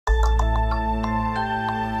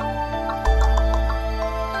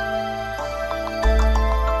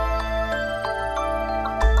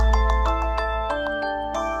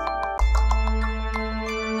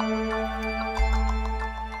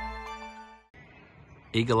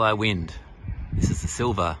eagle eye wind. This is the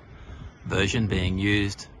silver version being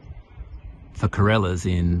used for corellas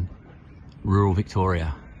in rural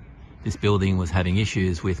Victoria. This building was having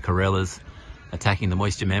issues with corellas attacking the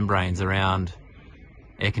moisture membranes around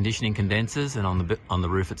air conditioning condensers and on the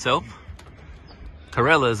roof itself.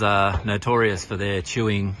 Corellas are notorious for their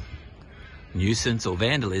chewing nuisance or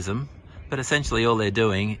vandalism, but essentially all they're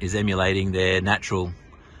doing is emulating their natural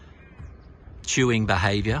chewing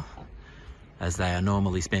behaviour, as they are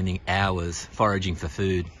normally spending hours foraging for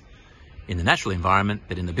food in the natural environment,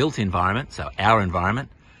 but in the built environment, so our environment,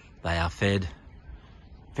 they are fed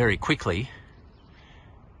very quickly,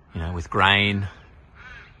 with grain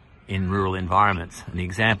in rural environments. And the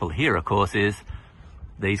example here, of course, is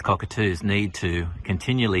these cockatoos need to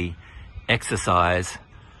continually exercise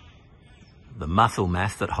the muscle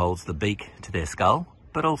mass that holds the beak to their skull,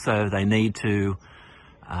 but also they need to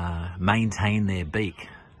maintain their beak,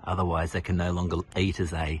 otherwise they can no longer eat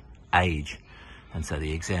as they age. And so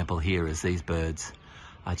the example here is these birds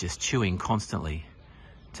are just chewing constantly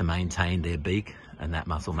to maintain their beak and that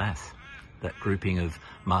muscle mass, that grouping of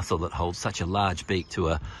muscle that holds such a large beak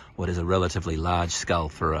to what is a relatively large skull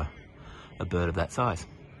for a bird of that size.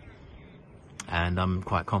 And I'm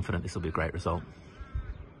quite confident this will be a great result.